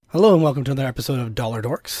Hello and welcome to another episode of Dollar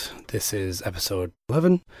Dorks. This is episode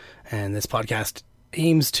 11, and this podcast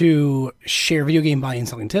aims to share video game buying and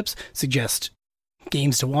selling tips, suggest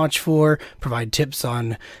games to watch for, provide tips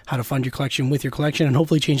on how to fund your collection with your collection, and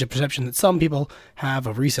hopefully change the perception that some people have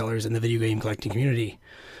of resellers in the video game collecting community.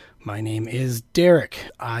 My name is Derek.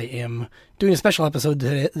 I am doing a special episode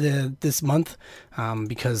this month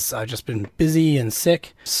because I've just been busy and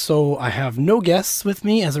sick. So I have no guests with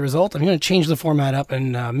me as a result. I'm going to change the format up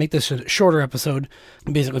and make this a shorter episode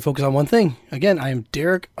and basically focus on one thing. Again, I am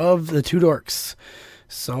Derek of the Two Dorks.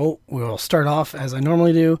 So we'll start off as I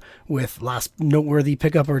normally do with last noteworthy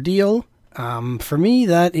pickup or deal. For me,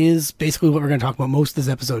 that is basically what we're going to talk about most of this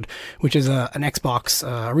episode, which is an Xbox,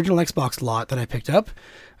 original Xbox lot that I picked up.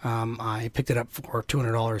 I picked it up for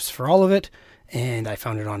 $200 for all of it, and I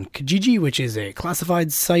found it on Kijiji, which is a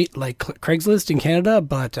classified site like Craigslist in Canada,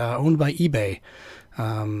 but owned by eBay.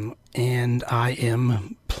 And I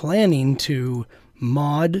am planning to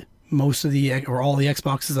mod most of all the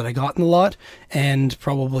Xboxes that I got in the lot, and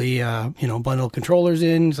probably bundle controllers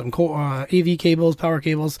in, some AV cables, power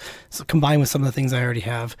cables, so combined with some of the things I already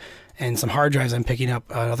have, and some hard drives I'm picking up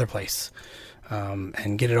at another place,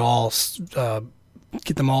 and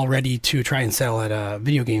get them all ready to try and sell at a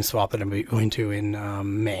video game swap that I'm going to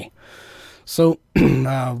in May. So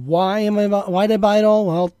why did I buy it all?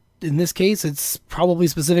 Well, in this case, it's probably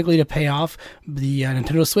specifically to pay off the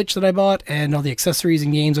Nintendo Switch that I bought and all the accessories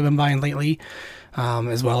and games I've been buying lately,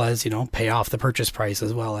 as well as, pay off the purchase price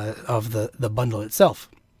as well as of the bundle itself.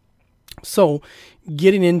 So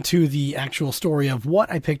getting into the actual story of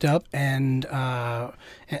what I picked up and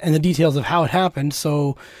the details of how it happened.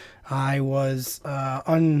 So I was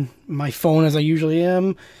on my phone, as I usually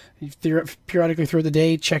am, periodically throughout the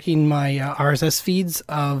day, checking my RSS feeds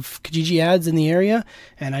of Kijiji ads in the area,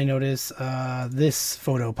 and I notice this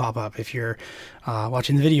photo pop up if you're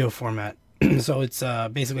watching the video format. So it's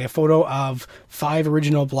basically a photo of 5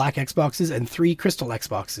 original black Xboxes and 3 crystal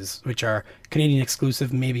Xboxes, which are Canadian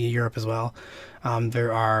exclusive, maybe Europe as well.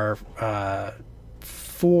 There are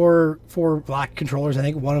four black controllers. I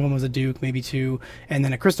think one of them was a Duke, maybe 2, and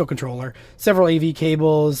then a crystal controller, several AV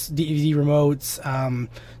cables, DVD remotes.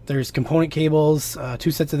 There's component cables,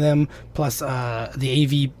 2 sets of them, plus the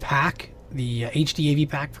AV pack, the HD AV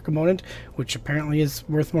pack for component, which apparently is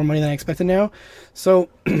worth more money than I expected now. So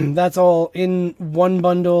that's all in one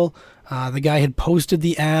bundle. The guy had posted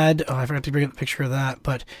the ad. I forgot to bring up a picture of that,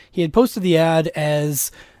 but he had posted the ad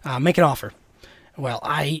as make an offer. Well,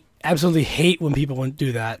 I absolutely hate when people won't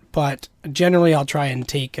do that, but generally I'll try and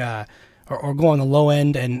take or go on the low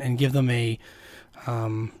end and give them a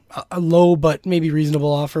low but maybe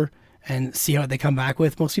reasonable offer and see what they come back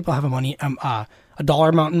with. Most people have a dollar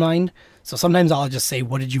amount in mind, so sometimes I'll just say,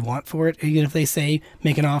 what did you want for it, even if they say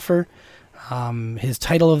make an offer. His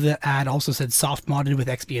title of the ad also said soft modded with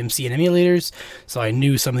XBMC and emulators, so I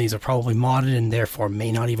knew some of these are probably modded and therefore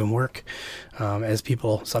may not even work, as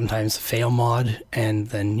people sometimes fail mod, and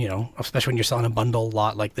then, especially when you're selling a bundle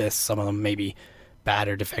lot like this, some of them may be bad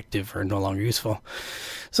or defective or no longer useful.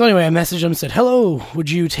 So anyway, I messaged him and said, hello,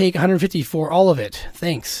 would you take $150 for all of it?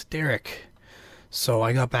 Thanks, Derek. So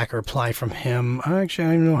I got back a reply from him, actually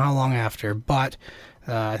I don't know how long after, but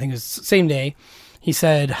I think it was the same day. He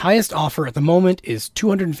said, highest offer at the moment is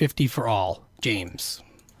 $250 for all, James.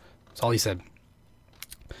 That's all he said.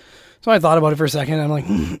 So I thought about it for a second. I'm like,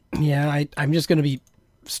 yeah, I'm just going to be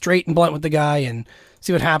straight and blunt with the guy and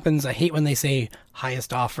see what happens. I hate when they say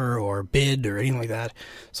highest offer or bid or anything like that.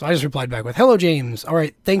 So I just replied back with, hello, James. All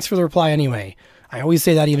right, thanks for the reply anyway. I always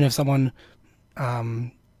say that even if someone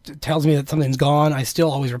tells me that something's gone, I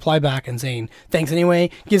still always reply back and saying thanks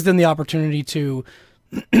anyway. Gives them the opportunity to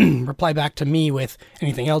reply back to me with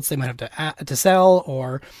anything else they might have to sell,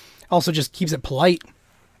 or also just keeps it polite.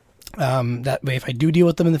 That way, if I do deal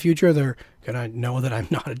with them in the future, they're gonna know that I'm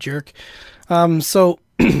not a jerk. So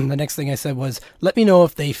the next thing I said was, let me know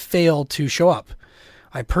if they fail to show up.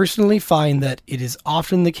 I personally find that it is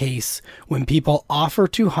often the case when people offer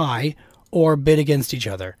too high or bid against each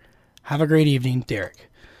other. Have a great evening, Derek.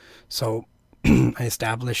 So I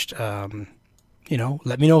established, let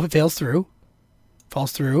me know if it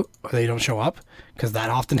falls through, or they don't show up, because that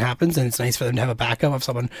often happens, and it's nice for them to have a backup of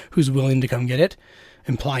someone who's willing to come get it,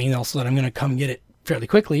 implying also that I'm going to come get it fairly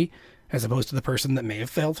quickly, as opposed to the person that may have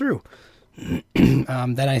failed through.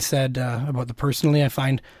 Then I said about the personally, I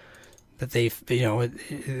find that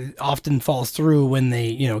it often falls through when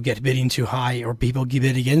they, get bidding too high or people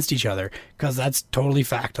bid against each other, because that's totally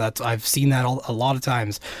fact. I've seen that a lot of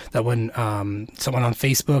times, that when someone on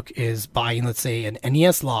Facebook is buying, let's say, an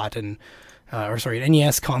NES lot, and an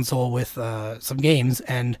NES console with some games,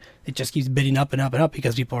 and it just keeps bidding up and up and up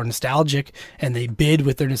because people are nostalgic and they bid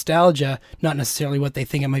with their nostalgia, not necessarily what they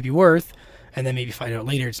think it might be worth, and then maybe find out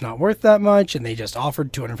later it's not worth that much, and they just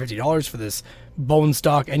offered $250 for this bone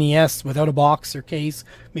stock NES without a box or case,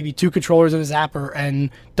 maybe 2 controllers and a zapper and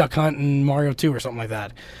Duck Hunt and Mario 2 or something like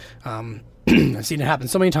that. I've seen it happen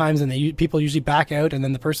so many times, and people usually back out, and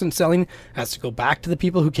then the person selling has to go back to the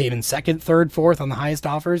people who came in second, third, fourth on the highest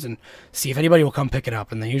offers and see if anybody will come pick it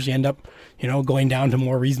up. And they usually end up, going down to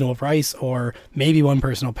more reasonable price, or maybe one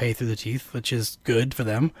person will pay through the teeth, which is good for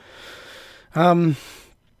them.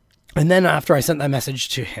 And then after I sent that message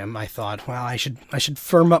to him, I thought, well, I should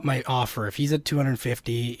firm up my offer. If he's at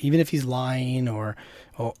 250, even if he's lying or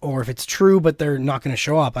if it's true but they're not going to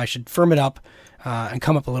show up, I should firm it up and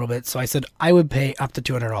come up a little bit. So I said I would pay up to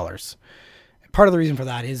 $200. Part of the reason for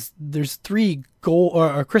that is there's 3 gold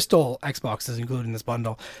or crystal Xboxes included in this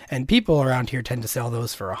bundle, and people around here tend to sell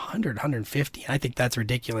those for 100, 150. I think that's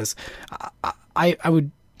ridiculous. I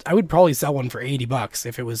would probably sell one for $80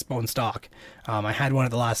 if it was bone stock. I had one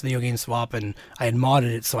at the last video game swap, and I had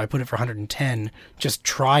modded it, so I put it for 110, just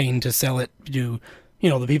trying to sell it to,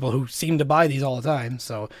 the people who seem to buy these all the time.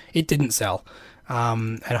 So it didn't sell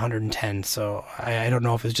at 110. So I don't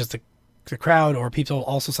know if it's just the crowd, or people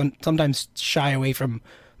also sometimes shy away from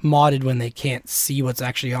modded when they can't see what's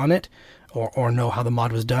actually on it, or know how the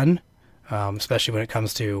mod was done. Especially when it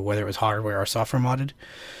comes to whether it was hardware or software modded.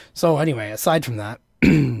 So anyway, aside from that,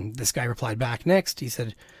 this guy replied back next. He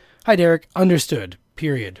said, "Hi Derek, understood,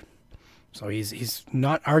 period." So he's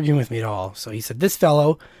not arguing with me at all. So he said, "This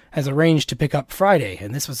fellow has arranged to pick up Friday."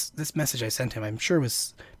 And this message I sent him, pretty sure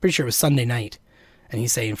it was Sunday night. And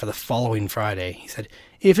he's saying for the following Friday. He said,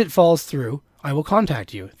 "If it falls through, I will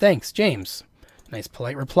contact you. Thanks, James." Nice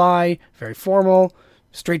polite reply, very formal,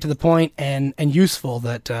 straight to the point, and useful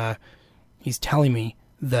that he's telling me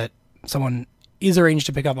that someone is arranged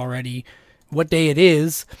to pick up already, what day it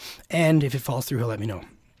is, and if it falls through, he'll let me know.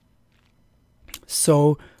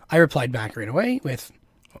 So I replied back right away with,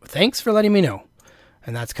 "Thanks for letting me know."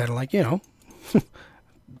 And that's kind of like,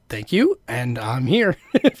 thank you, and I'm here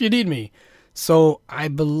if you need me. So I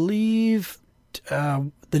believe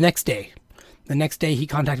the next day he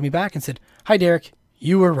contacted me back and said, "Hi Derek,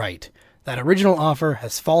 you were right. That original offer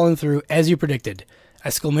has fallen through as you predicted!"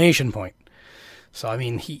 Exclamation point. So I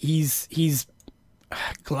mean, he's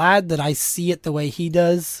glad that I see it the way he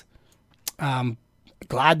does.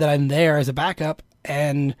 Glad that I'm there as a backup,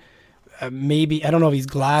 and maybe, I don't know if he's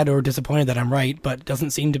glad or disappointed that I'm right, but it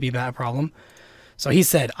doesn't seem to be a bad problem. So he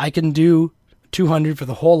said, I can do 200 for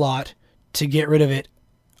the whole lot to get rid of it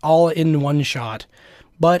all in one shot.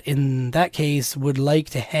 But in that case, would like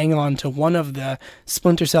to hang on to one of the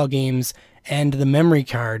Splinter Cell games and the memory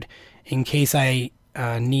card in case I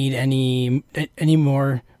need any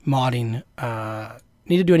more modding.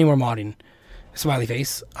 Need to do any more modding. Smiley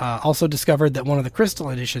face. Also discovered that one of the crystal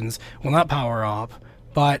editions will not power up,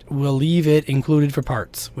 but will leave it included for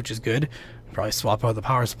parts, which is good. Probably swap out the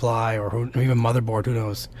power supply or even motherboard, who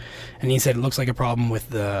knows. And he said it looks like a problem with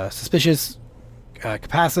the suspicious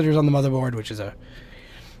capacitors on the motherboard, which is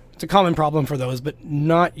it's a common problem for those, but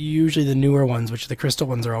not usually the newer ones, which the crystal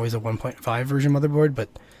ones are always a 1.5 version motherboard, but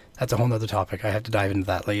that's a whole nother topic. I have to dive into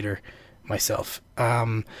that later myself.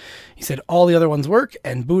 He said all the other ones work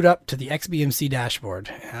and boot up to the XBMC dashboard.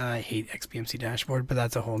 I hate XBMC dashboard, but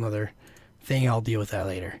that's a whole nother thing. I'll deal with that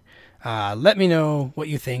later. Let me know what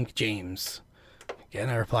you think, James. Again,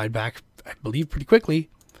 I replied back, I believe pretty quickly.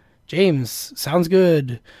 James, sounds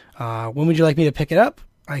good. When would you like me to pick it up?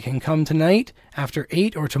 I can come tonight after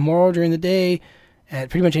 8 or tomorrow during the day at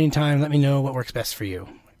pretty much any time. Let me know what works best for you.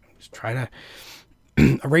 Just try to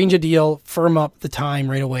arrange a deal, firm up the time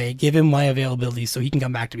right away, give him my availability so he can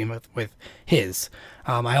come back to me with his.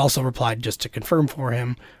 I also replied just to confirm for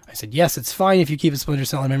him. I said, yes, it's fine if you keep a Splinter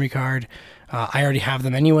Cell and memory card. I already have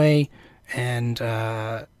them anyway. And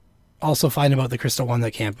also fine about the crystal one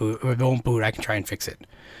that can't boot, or won't boot. I can try and fix it.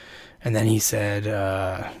 And then he said,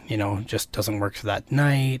 just doesn't work for that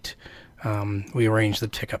night. We arranged the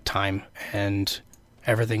pickup time and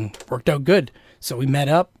everything worked out good. So we met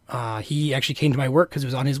up. He actually came to my work because he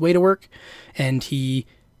was on his way to work, and he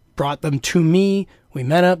brought them to me. We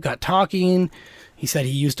met up, got talking. He said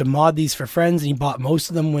he used to mod these for friends, and he bought most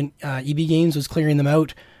of them when EB Games was clearing them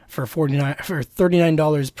out for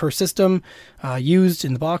 $39 per system, used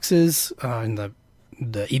in the boxes, in the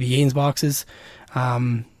EB Games boxes.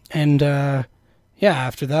 After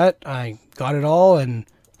that, I got it all and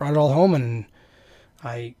brought it all home, and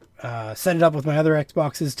I set it up with my other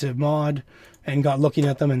Xboxes to mod and got looking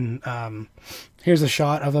at them, and here's a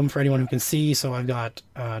shot of them for anyone who can see. So I've got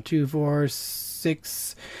 2, 4,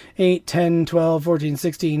 6, 8, 10, 12, 14,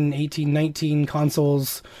 16, 18, 19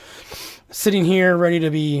 consoles sitting here ready to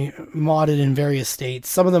be modded in various states.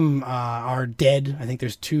 Some of them are dead. I think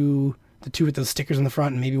there's the two with those stickers on the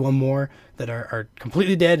front, and maybe one more that are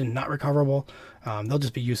completely dead and not recoverable. They'll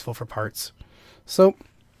just be useful for parts. So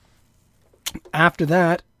after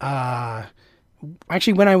that,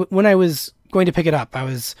 actually when I was going to pick it up, I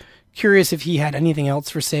was curious if he had anything else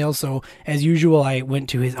for sale. So as usual, I went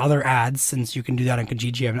to his other ads, since you can do that on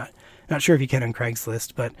Kijiji. I'm not sure if you can on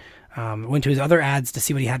Craigslist, but went to his other ads to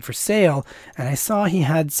see what he had for sale, and I saw he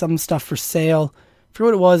had some stuff for sale. I forget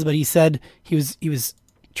what it was, but he said he was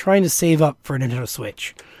trying to save up for a Nintendo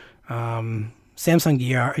Switch. Samsung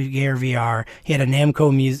Gear VR. He had a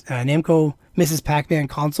Namco Mrs. Pac-Man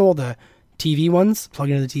console, the TV ones, plug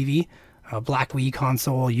into the TV. Black Wii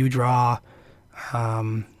console, UDraw,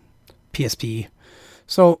 PSP.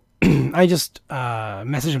 So I just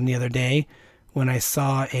messaged him the other day when I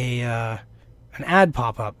saw an ad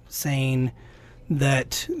pop up saying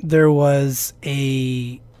that there was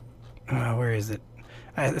where is it?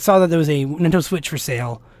 I saw that there was a Nintendo Switch for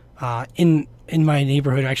sale in my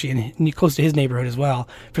neighborhood, actually, close to his neighborhood as well,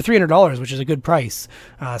 for $300, which is a good price.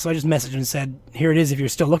 So I just messaged him and said, here it is if you're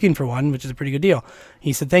still looking for one, which is a pretty good deal.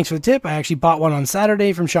 He said, thanks for the tip. I actually bought one on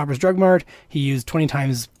Saturday from Shoppers Drug Mart. He used 20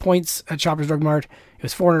 times points at Shoppers Drug Mart. It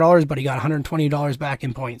was $400, but he got $120 back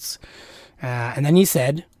in points. And then he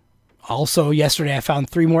said, also yesterday I found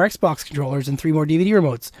 3 more Xbox controllers and 3 more DVD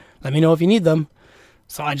remotes. Let me know if you need them.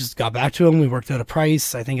 So I just got back to him. We worked out a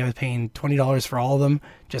price. I think I was paying $20 for all of them,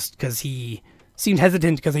 just because he seemed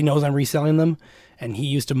hesitant because he knows I'm reselling them, and he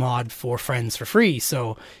used to mod for friends for free.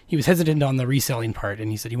 So he was hesitant on the reselling part,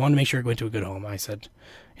 and he said he wanted to make sure it went to a good home. I said,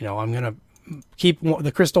 I'm going to keep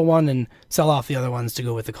the Crystal one and sell off the other ones to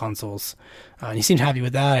go with the consoles. And he seemed happy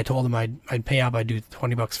with that. I told him I'd pay up. I'd do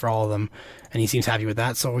 $20 for all of them, and he seems happy with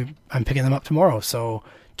that. So I'm picking them up tomorrow. So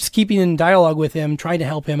just keeping in dialogue with him, trying to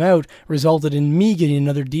help him out, resulted in me getting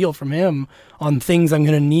another deal from him on things I'm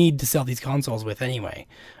going to need to sell these consoles with anyway.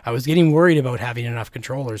 I was getting worried about having enough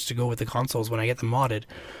controllers to go with the consoles when I get them modded.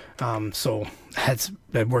 So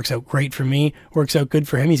that works out great for me, works out good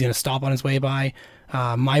for him. He's going to stop on his way by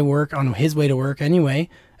my work, on his way to work anyway,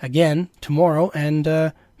 again, tomorrow,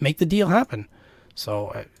 and make the deal happen. So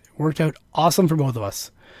it worked out awesome for both of us.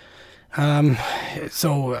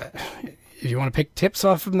 If you want to pick tips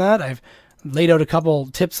off from that, I've laid out a couple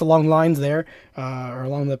tips along lines there, or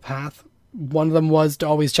along the path. One of them was to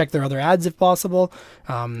always check their other ads if possible.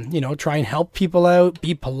 Try and help people out,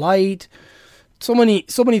 be polite. So many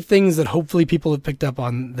things that hopefully people have picked up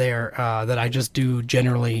on there, that I just do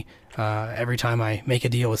generally, every time I make a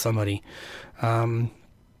deal with somebody.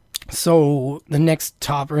 So the next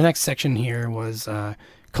section here was,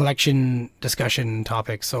 collection discussion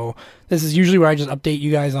topic. So this is usually where I just update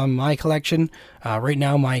you guys on my collection. Right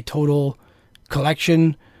now my total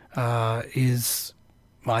collection is,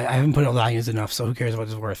 well, I haven't put all the values enough, so who cares what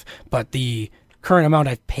it's worth, but the current amount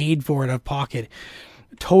I've paid for it out of pocket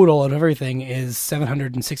total of everything is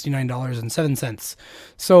 $769.07.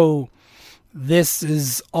 So this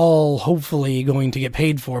is all hopefully going to get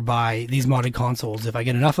paid for by these modded consoles. If I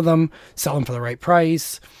get enough of them, sell them for the right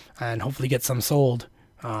price, and hopefully get some sold.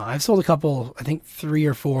 I've sold a couple, I think 3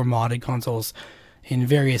 or 4 modded consoles in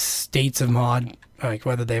various states of mod, like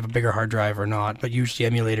whether they have a bigger hard drive or not, but usually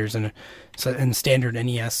emulators and standard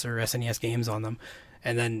NES or SNES games on them.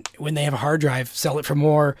 And then when they have a hard drive, sell it for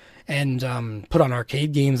more and put on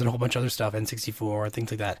arcade games and a whole bunch of other stuff, N64,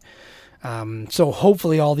 things like that. So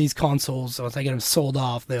hopefully all these consoles, once I get them sold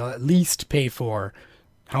off, they'll at least pay for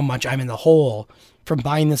how much I'm in the hole from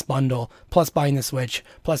buying this bundle, plus buying the Switch,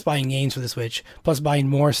 plus buying games for the Switch, plus buying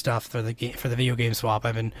more stuff for the video game swap.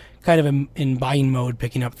 I've been kind of in buying mode,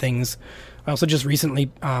 picking up things. I also just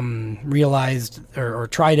recently realized or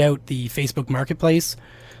tried out the Facebook Marketplace,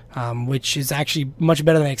 which is actually much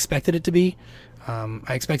better than I expected it to be.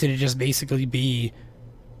 I expected it to just basically be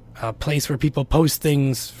a place where people post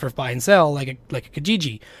things for buy and sell, like a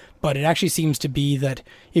Kijiji. But it actually seems to be that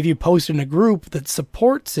if you post in a group that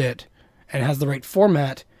supports it and has the right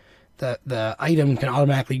format, that the item can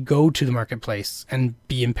automatically go to the marketplace and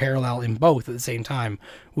be in parallel in both at the same time,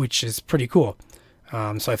 which is pretty cool.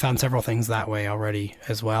 So I found several things that way already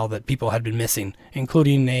as well that people had been missing,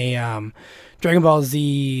 including a Dragon Ball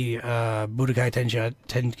Z Budokai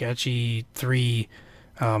Tenkaichi 3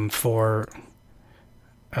 for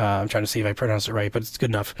I'm trying to see if I pronounced it right, but it's good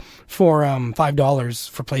enough, for $5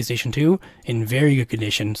 for PlayStation 2 in very good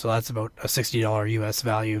condition. So that's about a $60 US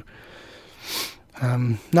value.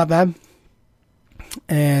 Not bad.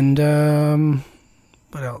 And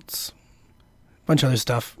what else? Bunch of other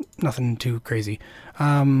stuff. Nothing too crazy.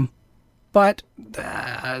 But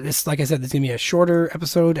this, like I said, this is gonna be a shorter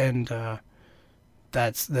episode, and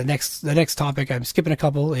that's the next topic. I'm skipping a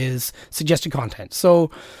couple, is suggested content. So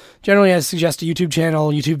generally I suggest a YouTube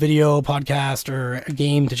channel, YouTube video, podcast, or a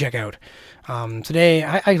game to check out. Today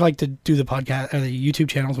I like to do the podcast or the YouTube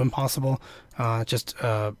channels when possible. Just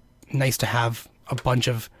nice to have a bunch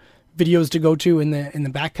of videos to go to in the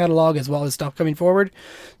back catalog, as well as stuff coming forward.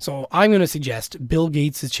 So I'm going to suggest Bill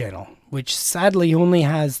Gates' channel, which sadly only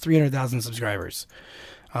has 300,000 subscribers.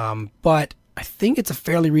 But I think it's a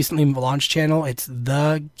fairly recently launched channel. It's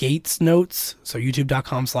The Gates Notes. So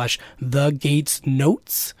youtube.com/The Gates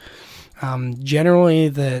Notes. Generally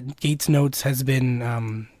the Gates Notes has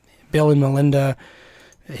been Bill and Melinda,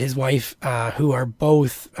 his wife, who are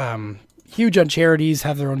both huge on charities,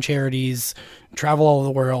 have their own charities, travel all over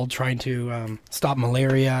the world trying to stop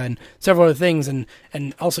malaria and several other things, and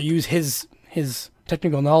also use his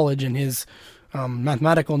technical knowledge and his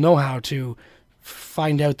mathematical know-how to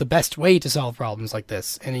find out the best way to solve problems like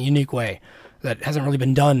this in a unique way that hasn't really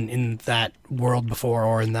been done in that world before,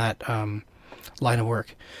 or in that line of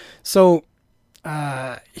work. So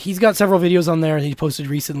he's got several videos on there he posted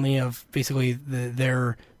recently of basically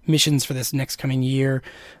their missions for this next coming year,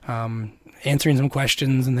 answering some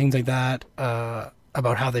questions and things like that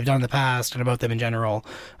about how they've done in the past and about them in general.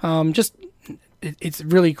 It's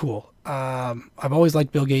really cool. I've always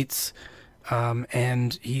liked Bill Gates,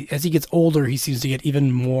 and as he gets older, he seems to get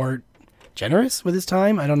even more generous with his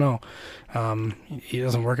time. I don't know. He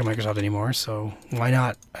doesn't work at Microsoft anymore, so why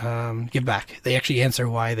not give back? They actually answer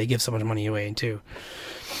why they give so much money away too.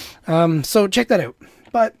 So check that out.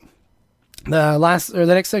 But the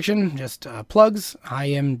next section, just plugs. I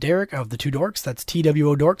am Derek of the Two Dorks. That's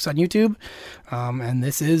TWO Dorks on YouTube. And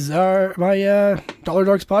this is my Dollar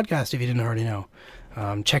Dorks podcast, if you didn't already know.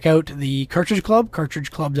 Check out the Cartridge Club,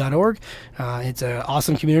 cartridgeclub.org. It's an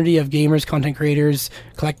awesome community of gamers, content creators,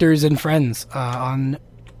 collectors, and friends on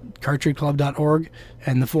cartridgeclub.org,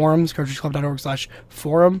 and the forums,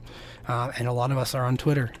 cartridgeclub.org/forum. And a lot of us are on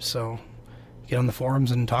Twitter, so get on the forums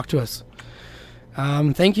and talk to us.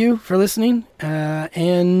 Thank you for listening,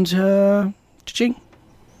 and cha-ching.